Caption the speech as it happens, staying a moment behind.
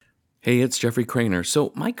Hey, it's Jeffrey Craner.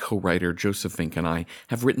 So, my co-writer Joseph Fink and I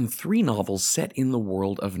have written 3 novels set in the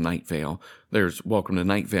world of Night Vale. There's Welcome to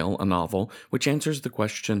Night Vale, a novel which answers the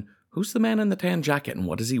question, who's the man in the tan jacket and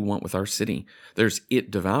what does he want with our city? There's It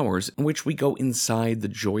Devours, in which we go inside the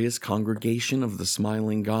joyous congregation of the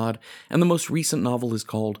smiling god. And the most recent novel is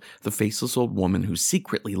called The Faceless Old Woman Who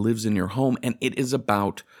Secretly Lives in Your Home, and it is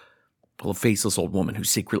about a faceless old woman who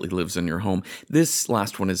secretly lives in your home. This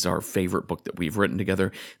last one is our favorite book that we've written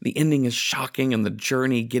together. The ending is shocking, and the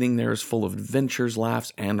journey getting there is full of adventures,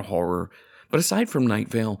 laughs, and horror. But aside from Night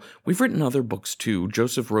Vale, we've written other books too.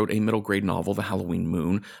 Joseph wrote a middle grade novel, The Halloween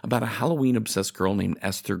Moon, about a Halloween-obsessed girl named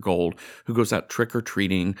Esther Gold who goes out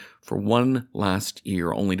trick-or-treating for one last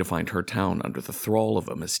year only to find her town under the thrall of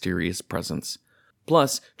a mysterious presence.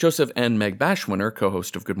 Plus, Joseph and Meg Bashwinner,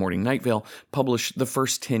 co-host of Good Morning Night Vale, published The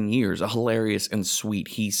First 10 Years, a hilarious and sweet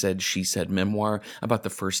he said, she said memoir about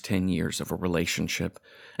the first 10 years of a relationship.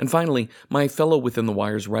 And finally, my fellow Within the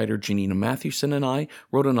Wires writer Janina Mathewson and I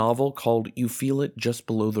wrote a novel called You Feel It Just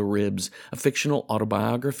Below the Ribs, a fictional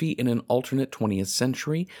autobiography in an alternate 20th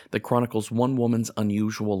century that chronicles one woman's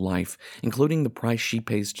unusual life, including the price she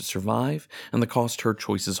pays to survive and the cost her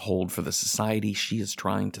choices hold for the society she is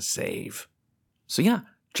trying to save. So yeah,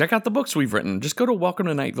 check out the books we've written. Just go to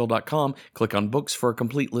welcometonightvale.com, click on books for a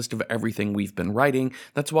complete list of everything we've been writing.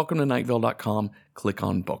 That's welcometonightvale.com, click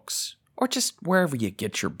on books. Or just wherever you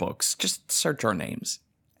get your books. Just search our names.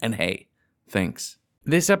 And hey, thanks.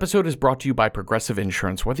 This episode is brought to you by Progressive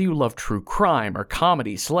Insurance. Whether you love true crime or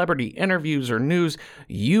comedy, celebrity interviews or news,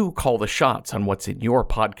 you call the shots on what's in your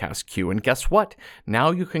podcast queue. And guess what? Now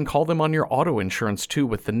you can call them on your auto insurance too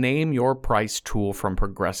with the Name Your Price tool from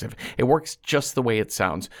Progressive. It works just the way it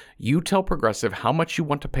sounds. You tell Progressive how much you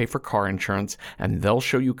want to pay for car insurance, and they'll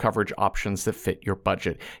show you coverage options that fit your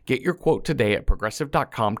budget. Get your quote today at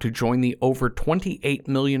Progressive.com to join the over 28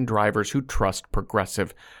 million drivers who trust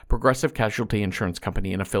Progressive. Progressive Casualty Insurance Company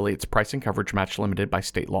and affiliates. Price and coverage match limited by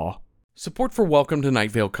state law. Support for Welcome to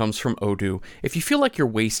Night Vale comes from Odoo. If you feel like you're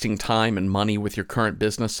wasting time and money with your current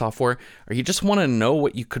business software, or you just want to know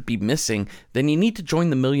what you could be missing, then you need to join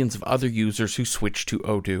the millions of other users who switch to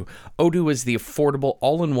Odoo. Odoo is the affordable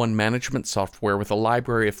all-in-one management software with a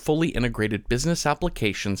library of fully integrated business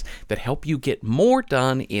applications that help you get more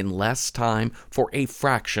done in less time for a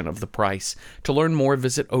fraction of the price. To learn more,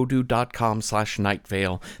 visit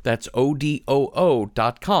odoo.com/nightvale. That's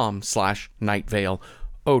odoo.com/nightvale.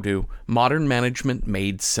 Odoo, modern management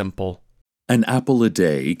made simple. An apple a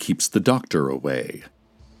day keeps the doctor away,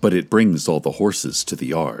 but it brings all the horses to the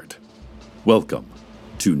yard. Welcome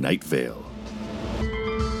to Night Vale.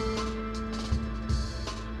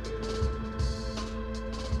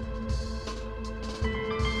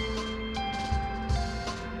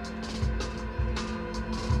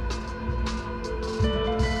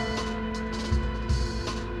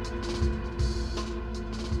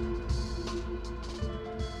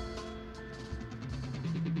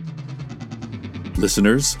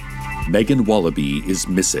 Listeners, Megan Wallaby is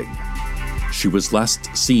missing. She was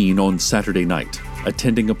last seen on Saturday night,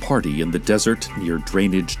 attending a party in the desert near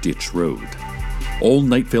Drainage Ditch Road. All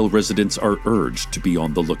Night Vale residents are urged to be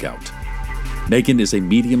on the lookout. Megan is a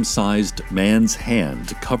medium-sized man's hand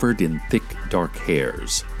covered in thick, dark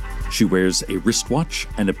hairs. She wears a wristwatch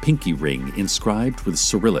and a pinky ring inscribed with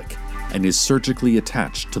Cyrillic and is surgically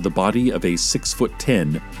attached to the body of a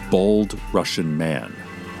 6'10", bald Russian man.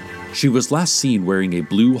 She was last seen wearing a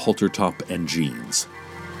blue halter top and jeans.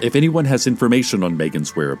 If anyone has information on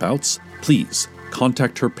Megan's whereabouts, please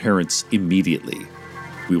contact her parents immediately.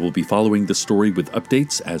 We will be following the story with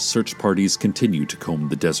updates as search parties continue to comb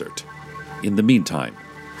the desert. In the meantime,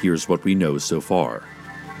 here's what we know so far.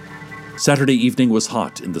 Saturday evening was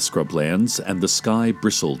hot in the scrublands, and the sky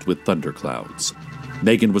bristled with thunderclouds.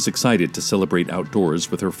 Megan was excited to celebrate outdoors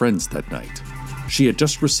with her friends that night. She had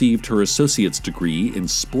just received her associate's degree in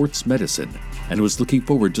sports medicine and was looking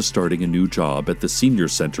forward to starting a new job at the Senior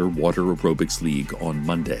Center Water Aerobics League on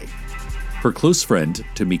Monday. Her close friend,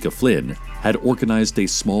 Tamika Flynn, had organized a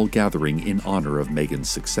small gathering in honor of Megan's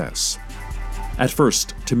success. At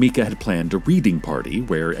first, Tamika had planned a reading party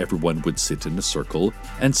where everyone would sit in a circle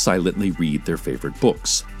and silently read their favorite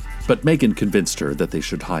books, but Megan convinced her that they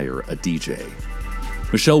should hire a DJ.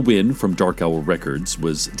 Michelle Wynn from Dark Owl Records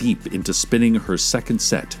was deep into spinning her second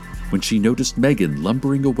set when she noticed Megan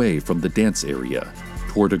lumbering away from the dance area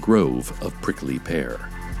toward a grove of prickly pear.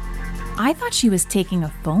 I thought she was taking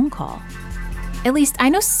a phone call. At least I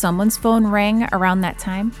know someone's phone rang around that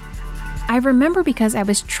time. I remember because I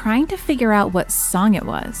was trying to figure out what song it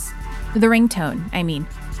was. The ringtone, I mean.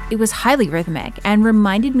 It was highly rhythmic and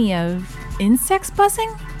reminded me of insects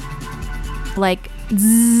buzzing. Like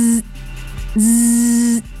Zzz,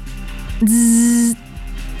 zzz, zzz.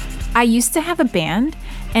 I used to have a band,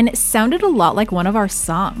 and it sounded a lot like one of our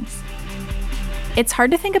songs. It's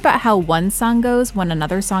hard to think about how one song goes when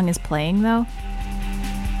another song is playing, though.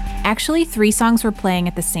 Actually, 3 songs were playing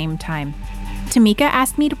at the same time. Tamika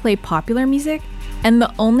asked me to play popular music, and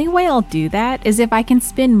the only way I'll do that is if I can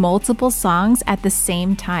spin multiple songs at the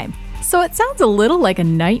same time. So it sounds a little like a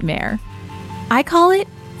nightmare. I call it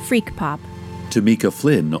freak pop. Tamika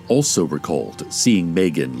Flynn also recalled seeing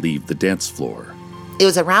Megan leave the dance floor. It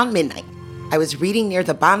was around midnight. I was reading near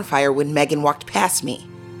the bonfire when Megan walked past me.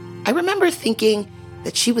 I remember thinking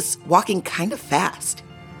that she was walking kind of fast.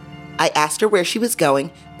 I asked her where she was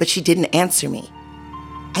going, but she didn't answer me.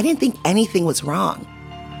 I didn't think anything was wrong.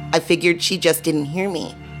 I figured she just didn't hear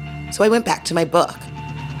me, so I went back to my book.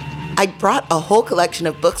 I brought a whole collection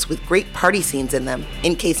of books with great party scenes in them,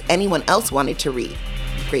 in case anyone else wanted to read.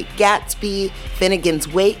 Great Gatsby, Finnegan's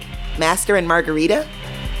Wake, Master and Margarita.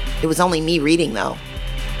 It was only me reading, though.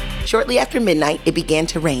 Shortly after midnight, it began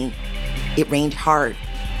to rain. It rained hard.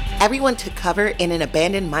 Everyone took cover in an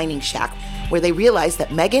abandoned mining shack where they realized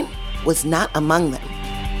that Megan was not among them.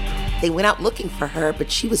 They went out looking for her, but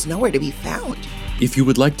she was nowhere to be found. If you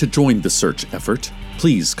would like to join the search effort,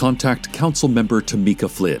 please contact Councilmember Tamika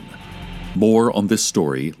Flynn. More on this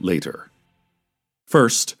story later.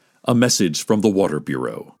 First, a message from the Water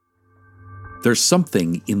Bureau. There's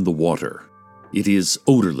something in the water. It is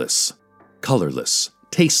odorless, colorless,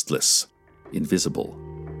 tasteless, invisible.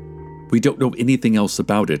 We don't know anything else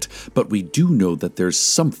about it, but we do know that there's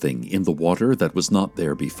something in the water that was not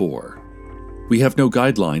there before. We have no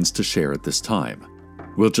guidelines to share at this time.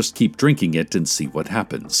 We'll just keep drinking it and see what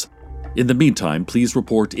happens. In the meantime, please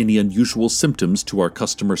report any unusual symptoms to our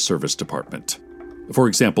customer service department. For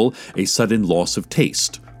example, a sudden loss of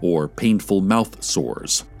taste or painful mouth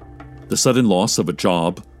sores, the sudden loss of a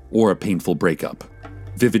job or a painful breakup,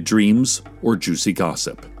 vivid dreams or juicy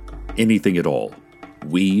gossip, anything at all.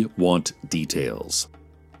 We want details.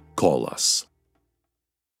 Call us.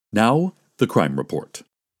 Now, the crime report.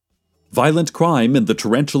 Violent crime in the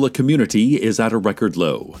tarantula community is at a record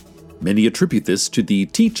low. Many attribute this to the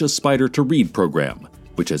Teach a Spider to Read program,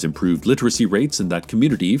 which has improved literacy rates in that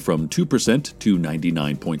community from 2% to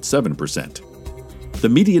 99.7%. The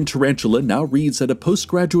median tarantula now reads at a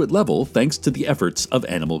postgraduate level thanks to the efforts of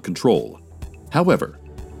animal control. However,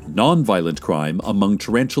 nonviolent crime among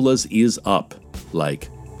tarantulas is up, like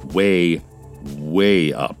way,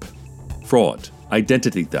 way up. Fraud,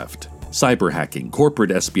 identity theft, cyber hacking, corporate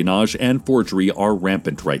espionage, and forgery are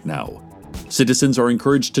rampant right now. Citizens are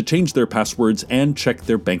encouraged to change their passwords and check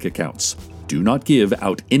their bank accounts. Do not give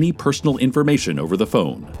out any personal information over the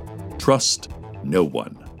phone. Trust no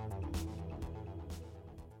one.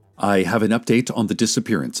 I have an update on the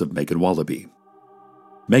disappearance of Megan Wallaby.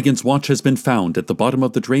 Megan's watch has been found at the bottom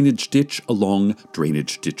of the drainage ditch along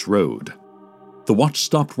Drainage Ditch Road. The watch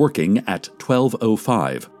stopped working at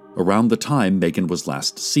 12:05, around the time Megan was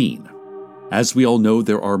last seen. As we all know,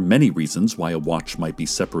 there are many reasons why a watch might be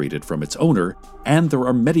separated from its owner, and there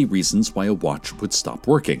are many reasons why a watch would stop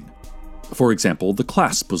working. For example, the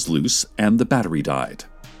clasp was loose and the battery died,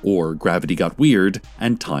 or gravity got weird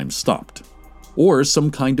and time stopped. Or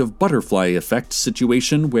some kind of butterfly effect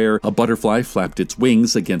situation where a butterfly flapped its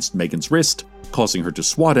wings against Megan's wrist, causing her to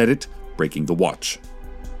swat at it, breaking the watch.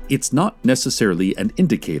 It's not necessarily an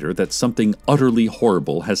indicator that something utterly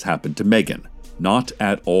horrible has happened to Megan. Not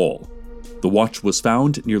at all. The watch was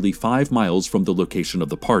found nearly 5 miles from the location of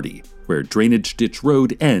the party, where Drainage Ditch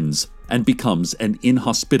Road ends and becomes an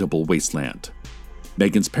inhospitable wasteland.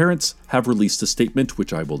 Megan's parents have released a statement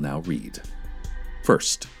which I will now read.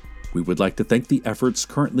 First, we would like to thank the efforts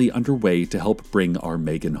currently underway to help bring our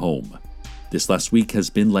Megan home. This last week has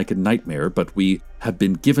been like a nightmare, but we have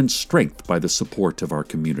been given strength by the support of our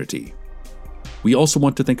community. We also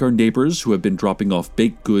want to thank our neighbors who have been dropping off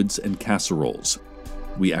baked goods and casseroles.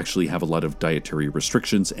 We actually have a lot of dietary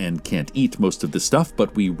restrictions and can't eat most of this stuff,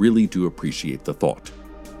 but we really do appreciate the thought.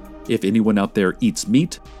 If anyone out there eats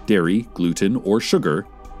meat, dairy, gluten, or sugar,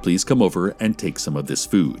 please come over and take some of this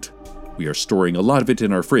food. We are storing a lot of it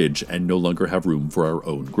in our fridge and no longer have room for our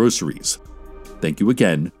own groceries. Thank you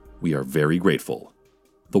again. We are very grateful.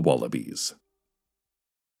 The Wallabies.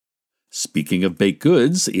 Speaking of baked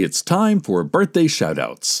goods, it's time for birthday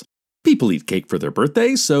shoutouts. People eat cake for their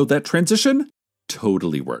birthday, so that transition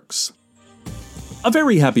totally works. A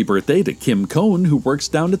very happy birthday to Kim Cohn, who works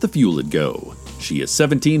down at the Fuel & Go. She is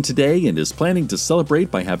 17 today and is planning to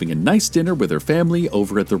celebrate by having a nice dinner with her family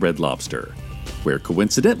over at the Red Lobster, where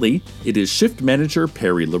coincidentally, it is shift manager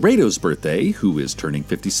Perry Laredo's birthday, who is turning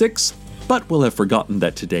 56, but will have forgotten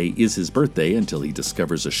that today is his birthday until he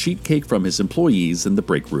discovers a sheet cake from his employees in the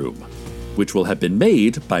break room, which will have been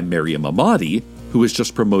made by Miriam Ahmadi, who is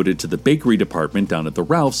just promoted to the bakery department down at the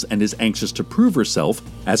Ralphs and is anxious to prove herself,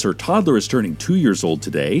 as her toddler is turning 2 years old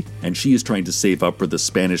today, and she is trying to save up for the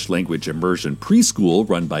Spanish language immersion preschool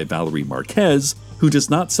run by Valerie Marquez, who does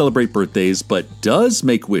not celebrate birthdays but does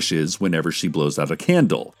make wishes whenever she blows out a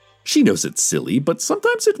candle. She knows it's silly, but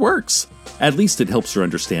sometimes it works. At least it helps her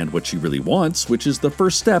understand what she really wants, which is the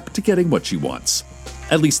first step to getting what she wants.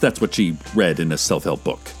 At least that's what she read in a self-help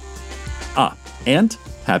book. And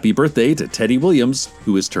happy birthday to Teddy Williams,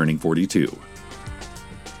 who is turning 42.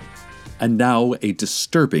 And now a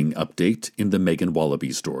disturbing update in the Megan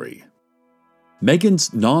Wallaby story.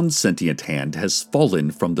 Megan's non-sentient hand has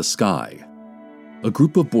fallen from the sky. A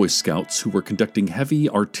group of Boy Scouts who were conducting heavy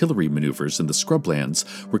artillery maneuvers in the scrublands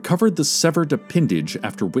recovered the severed appendage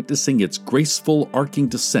after witnessing its graceful arcing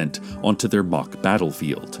descent onto their mock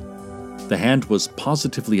battlefield. The hand was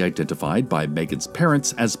positively identified by Megan's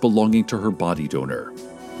parents as belonging to her body donor.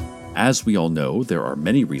 As we all know, there are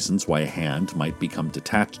many reasons why a hand might become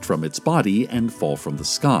detached from its body and fall from the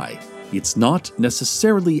sky. It's not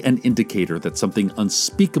necessarily an indicator that something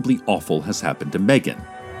unspeakably awful has happened to Megan,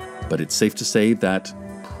 but it's safe to say that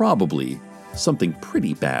probably something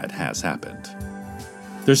pretty bad has happened.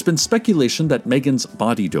 There's been speculation that Megan's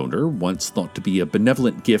body donor, once thought to be a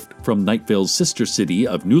benevolent gift from Night Vale's sister city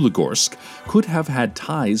of Nulagorsk, could have had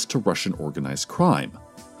ties to Russian organized crime,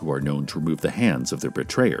 who are known to remove the hands of their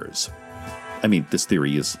betrayers. I mean, this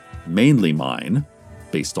theory is mainly mine,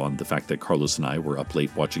 based on the fact that Carlos and I were up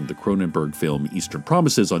late watching the Cronenberg film Eastern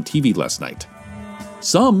Promises on TV last night.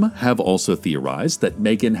 Some have also theorized that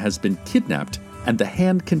Megan has been kidnapped and the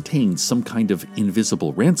hand contains some kind of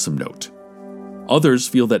invisible ransom note. Others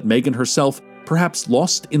feel that Megan herself, perhaps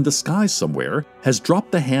lost in the sky somewhere, has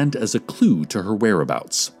dropped the hand as a clue to her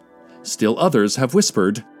whereabouts. Still others have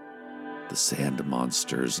whispered, "The sand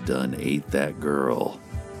monsters done ate that girl."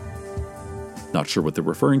 Not sure what they're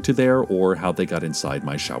referring to there or how they got inside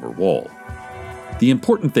my shower wall. The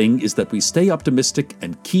important thing is that we stay optimistic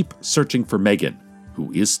and keep searching for Megan,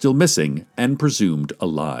 who is still missing and presumed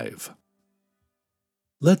alive.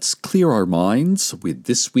 Let's clear our minds with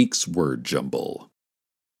this week's word jumble.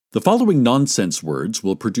 The following nonsense words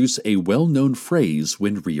will produce a well-known phrase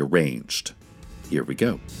when rearranged. Here we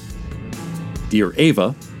go. Dear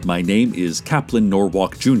Ava, my name is Kaplan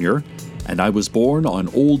Norwalk Jr., and I was born on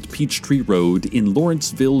Old Peachtree Road in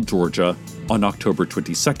Lawrenceville, Georgia, on October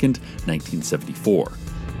 22nd, 1974.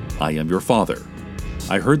 I am your father.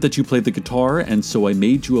 I heard that you play the guitar, and so I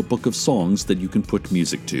made you a book of songs that you can put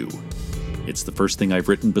music to. It's the first thing I've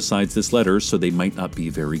written besides this letter, so they might not be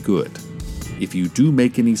very good. If you do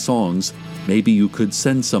make any songs, maybe you could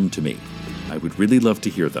send some to me. I would really love to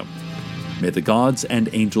hear them. May the gods and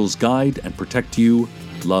angels guide and protect you.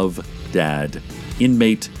 Love, Dad.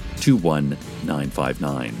 Inmate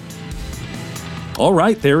 21959. All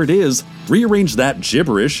right, there it is. Rearrange that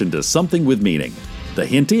gibberish into something with meaning. The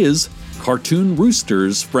hint is Cartoon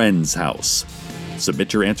Rooster's Friend's House.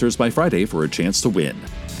 Submit your answers by Friday for a chance to win.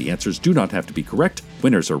 The answers do not have to be correct.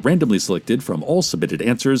 Winners are randomly selected from all submitted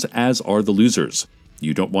answers, as are the losers.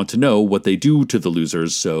 You don't want to know what they do to the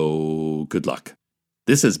losers, so good luck.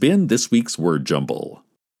 This has been this week's Word Jumble.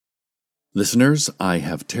 Listeners, I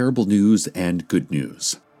have terrible news and good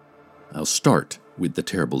news. I'll start with the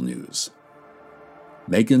terrible news.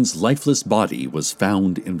 Megan's lifeless body was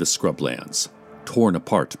found in the scrublands, torn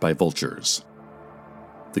apart by vultures.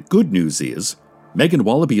 The good news is, Megan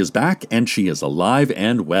Wallaby is back and she is alive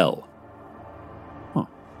and well.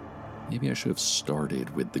 Maybe I should have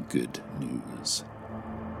started with the good news.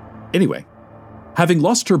 Anyway, having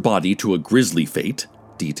lost her body to a grisly fate,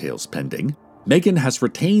 details pending, Megan has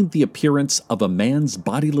retained the appearance of a man's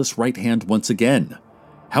bodiless right hand once again.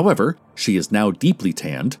 However, she is now deeply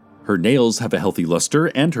tanned, her nails have a healthy luster,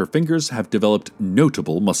 and her fingers have developed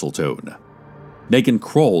notable muscle tone. Megan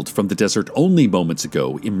crawled from the desert only moments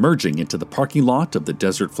ago, emerging into the parking lot of the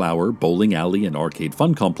Desert Flower Bowling Alley and Arcade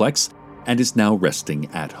Fun Complex, and is now resting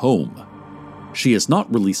at home. She has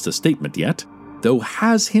not released a statement yet, though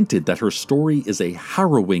has hinted that her story is a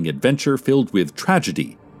harrowing adventure filled with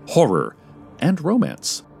tragedy, horror, and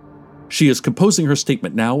romance. She is composing her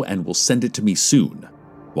statement now and will send it to me soon.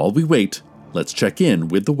 While we wait, let's check in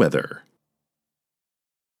with the weather.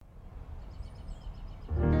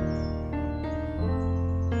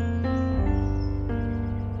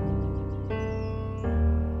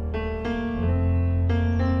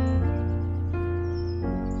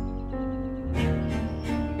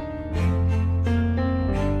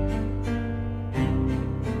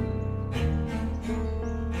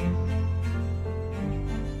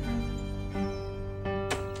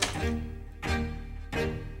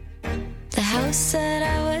 house that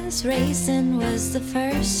I was raised in was the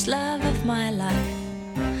first love of my life.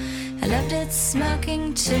 I loved its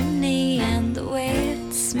smoking chimney and the way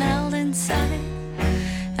it smelled inside.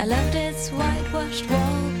 I loved its whitewashed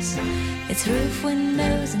walls, its roof,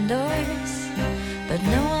 windows and doors. But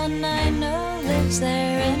no one I know lives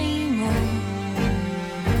there anymore.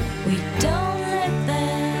 We don't live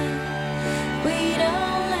there. We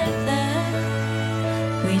don't live there.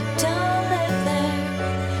 We don't live there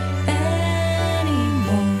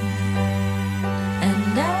anymore.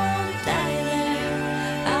 And I won't die there.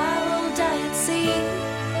 I will die at sea.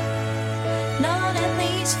 Not in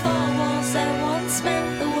these four walls that once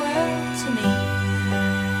meant the world to me.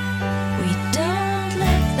 We don't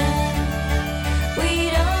live there. We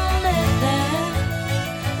don't live there.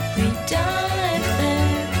 We don't live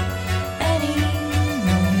there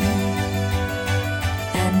anymore.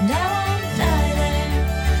 And I won't die there.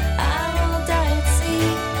 I will die at sea.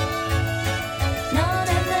 Not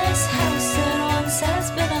in this house that once has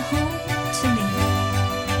been a home to me.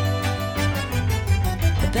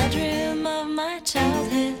 The bedroom of my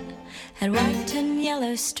childhood had white and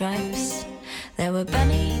yellow stripes. There were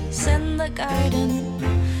bunnies in the garden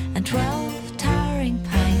and 12 towering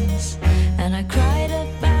pines. And I cried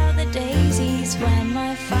about the daisies when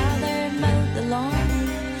my father mowed the lawn.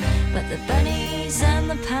 But the bunnies and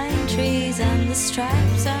the pine trees and the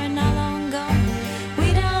stripes are now long gone.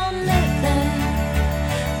 We don't live there.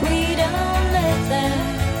 We don't live there.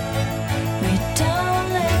 We don't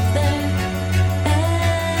live there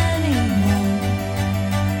anymore.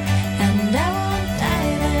 And I won't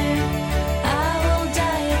die there. I will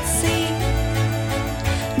die at sea.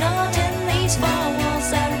 Not in these four walls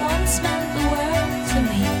that once meant the world to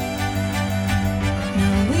me. No,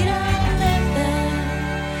 we don't live there.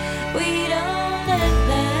 We don't live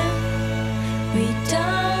there. We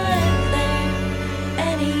don't live there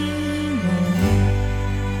anymore.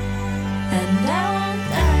 And I won't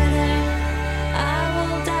die there. I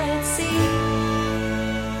will die at sea.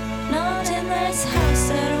 Not in this house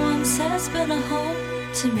that once has been a home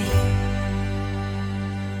to me.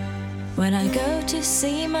 When I go to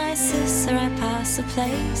see my sister, I pass a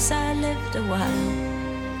place I lived a while.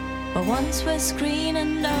 What once was green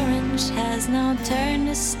and orange has now turned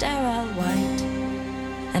to sterile white.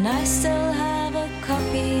 And I still have a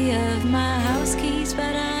copy of my house keys,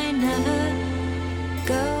 but I never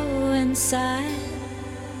go inside.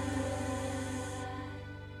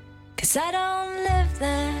 'Cause I don't live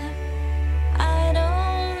there. I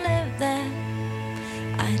don't live there.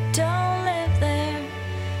 I don't live there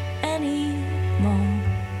anymore.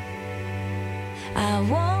 I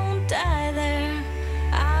won't die there.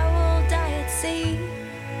 I will die at sea.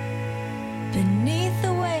 Beneath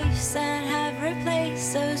the waves that have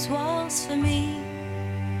replaced those walls for me.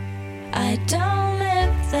 I don't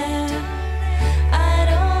live there. I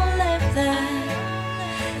don't live there.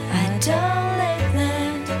 I don't live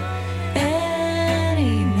there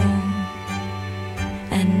anymore.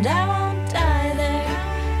 And I won't die there.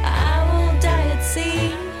 I will die at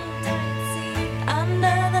sea.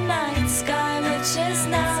 Under the night sky, which is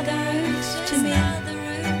now the roof to me.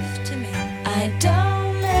 I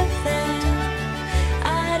don't live there.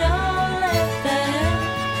 I don't live there.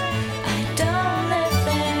 I don't live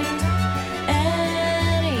there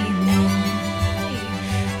anymore.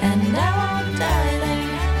 And I won't die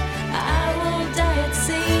there. I will die at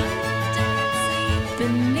sea.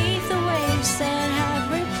 Beneath the waves that have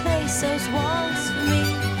replaced those walls for me.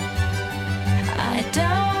 I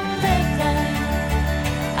don't live there.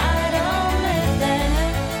 I don't live there.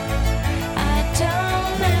 I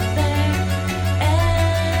don't live there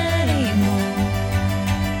anymore.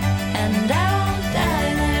 And I won't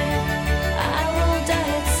die there. I will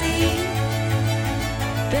die at sea.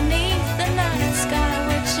 Beneath the night sky,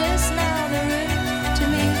 which is now the roof to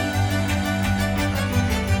me.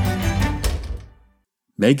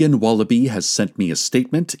 Megan Wallaby has sent me a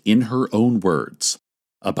statement in her own words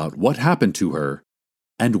about what happened to her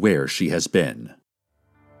and where she has been.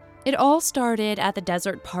 It all started at the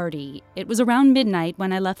desert party. It was around midnight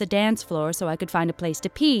when I left the dance floor so I could find a place to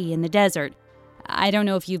pee in the desert. I don't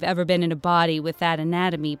know if you've ever been in a body with that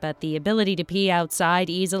anatomy, but the ability to pee outside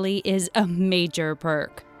easily is a major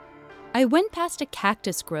perk. I went past a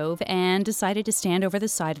cactus grove and decided to stand over the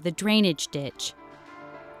side of the drainage ditch.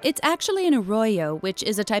 It's actually an arroyo, which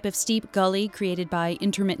is a type of steep gully created by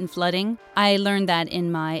intermittent flooding. I learned that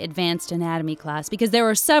in my advanced anatomy class because there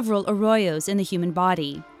are several arroyos in the human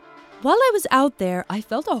body. While I was out there, I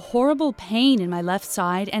felt a horrible pain in my left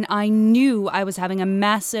side, and I knew I was having a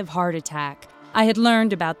massive heart attack. I had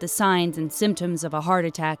learned about the signs and symptoms of a heart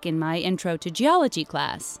attack in my intro to geology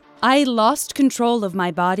class. I lost control of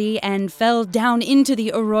my body and fell down into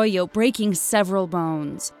the arroyo, breaking several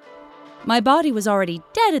bones. My body was already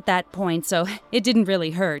dead at that point, so it didn't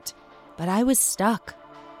really hurt. But I was stuck.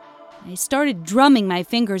 I started drumming my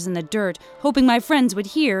fingers in the dirt, hoping my friends would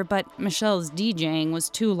hear, but Michelle's DJing was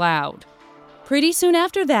too loud. Pretty soon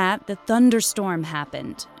after that, the thunderstorm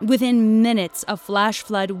happened. Within minutes, a flash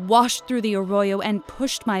flood washed through the arroyo and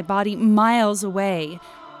pushed my body miles away.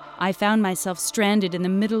 I found myself stranded in the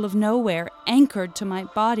middle of nowhere, anchored to my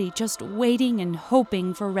body, just waiting and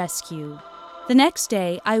hoping for rescue. The next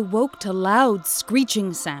day, I woke to loud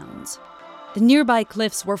screeching sounds. The nearby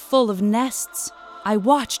cliffs were full of nests. I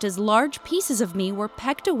watched as large pieces of me were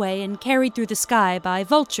pecked away and carried through the sky by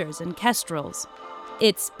vultures and kestrels.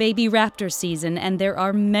 It's baby raptor season, and there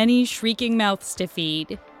are many shrieking mouths to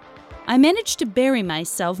feed. I managed to bury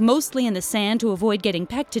myself mostly in the sand to avoid getting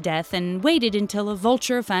pecked to death and waited until a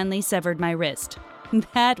vulture finally severed my wrist.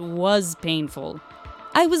 That was painful.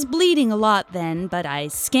 I was bleeding a lot then, but I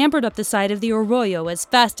scampered up the side of the arroyo as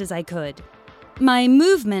fast as I could. My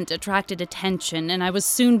movement attracted attention, and I was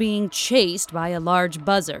soon being chased by a large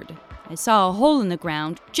buzzard. I saw a hole in the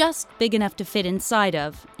ground, just big enough to fit inside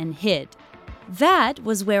of, and hid. That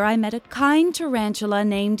was where I met a kind tarantula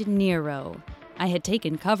named Nero. I had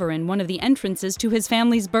taken cover in one of the entrances to his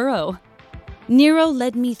family's burrow. Nero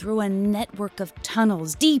led me through a network of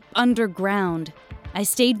tunnels deep underground. I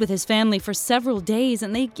stayed with his family for several days,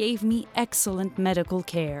 and they gave me excellent medical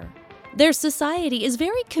care. Their society is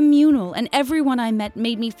very communal, and everyone I met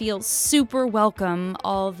made me feel super welcome,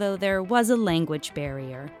 although there was a language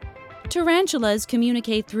barrier. Tarantulas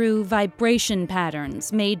communicate through vibration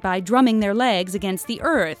patterns made by drumming their legs against the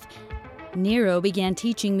earth. Nero began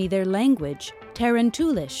teaching me their language,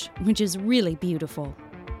 Tarantulish, which is really beautiful.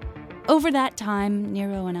 Over that time,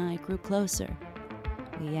 Nero and I grew closer.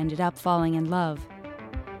 We ended up falling in love.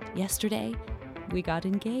 Yesterday, we got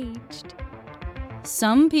engaged.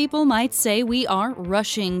 Some people might say we aren't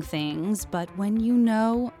rushing things, but when you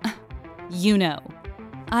know, you know.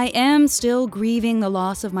 I am still grieving the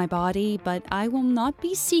loss of my body, but I will not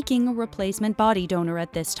be seeking a replacement body donor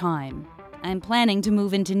at this time. I'm planning to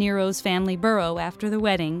move into Nero's family burrow after the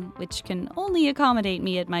wedding, which can only accommodate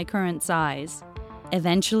me at my current size.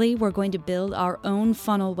 Eventually, we're going to build our own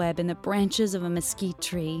funnel web in the branches of a mesquite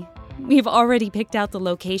tree. We've already picked out the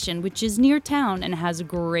location, which is near town and has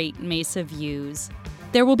great mesa views.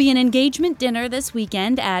 There will be an engagement dinner this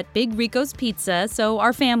weekend at Big Rico's Pizza, so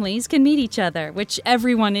our families can meet each other, which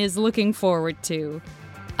everyone is looking forward to.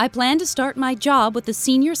 I plan to start my job with the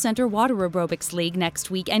Senior Center Water Aerobics League next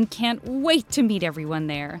week and can't wait to meet everyone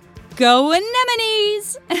there. Go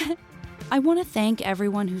Anemones! I want to thank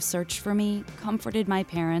everyone who searched for me, comforted my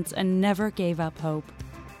parents, and never gave up hope.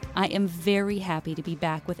 I am very happy to be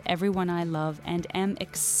back with everyone I love and am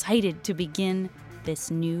excited to begin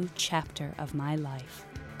this new chapter of my life.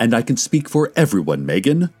 And I can speak for everyone,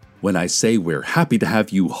 Megan, when I say we're happy to have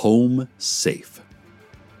you home safe.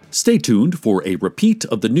 Stay tuned for a repeat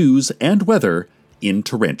of the news and weather in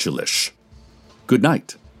Tarantulish. Good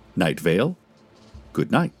night, Night Vale.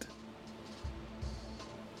 Good night.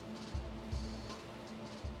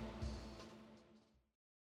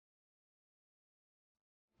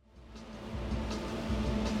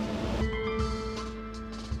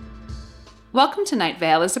 Welcome to Night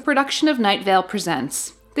Vale is a production of Night Vale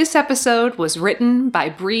Presents. This episode was written by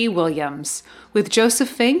Bree Williams, with Joseph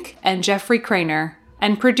Fink and Jeffrey Craner,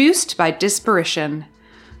 and produced by Disparition.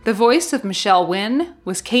 The voice of Michelle Wynn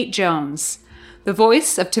was Kate Jones. The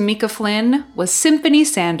voice of Tamika Flynn was Symphony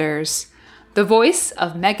Sanders. The voice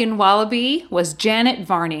of Megan Wallaby was Janet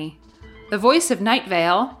Varney. The voice of Night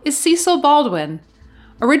Vale is Cecil Baldwin.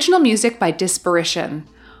 Original music by Disparition.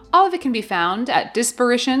 All of it can be found at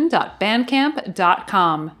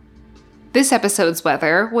disparition.bandcamp.com. This episode's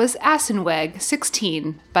weather was Assenweg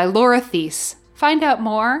 16 by Laura Thies. Find out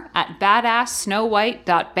more at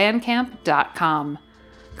badasssnowwhite.bandcamp.com.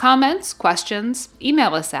 Comments, questions,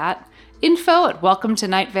 email us at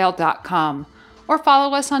info@welcometonightvale.com or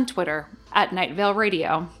follow us on Twitter at Night Vale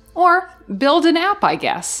Radio. Or build an app, I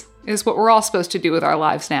guess, is what we're all supposed to do with our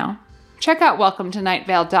lives now. Check out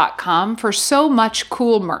welcometonightvale.com for so much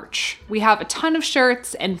cool merch. We have a ton of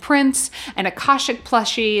shirts and prints and a Koshik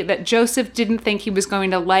plushie that Joseph didn't think he was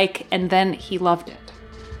going to like, and then he loved it.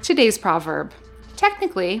 Today's proverb.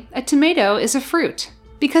 Technically, a tomato is a fruit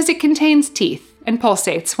because it contains teeth and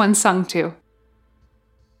pulsates when sung to.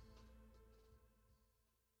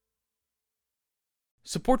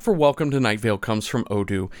 Support for Welcome to Night Vale comes from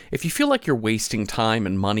Odoo. If you feel like you're wasting time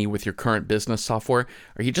and money with your current business software,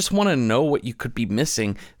 or you just want to know what you could be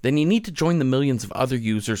missing, then you need to join the millions of other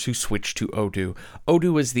users who switch to Odoo.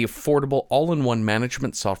 Odoo is the affordable all-in-one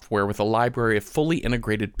management software with a library of fully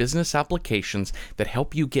integrated business applications that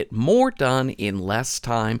help you get more done in less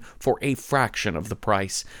time for a fraction of the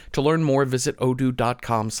price. To learn more, visit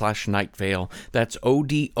odoo.com/nightvale. That's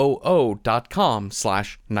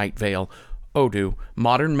odoo.com/nightvale. Odoo,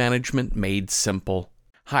 modern management made simple.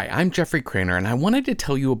 Hi, I'm Jeffrey Craner, and I wanted to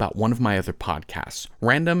tell you about one of my other podcasts,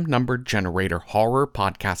 Random Number Generator Horror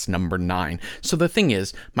Podcast number 9. So the thing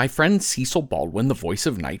is, my friend Cecil Baldwin, the voice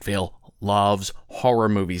of Night Vale, loves horror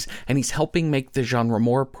movies, and he's helping make the genre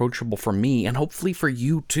more approachable for me and hopefully for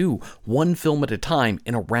you too, one film at a time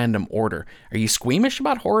in a random order. Are you squeamish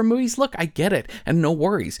about horror movies? Look, I get it, and no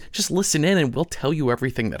worries. Just listen in and we'll tell you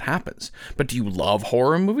everything that happens. But do you love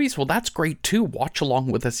horror movies? Well, that's great too. Watch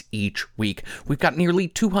along with us each week. We've got nearly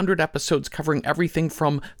 200 episodes covering everything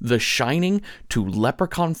from The Shining to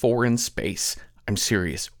Leprechaun 4 in Space. I'm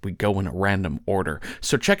serious, we go in a random order.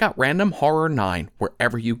 So check out Random Horror 9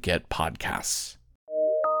 wherever you get podcasts.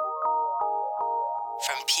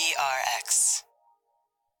 From PRX.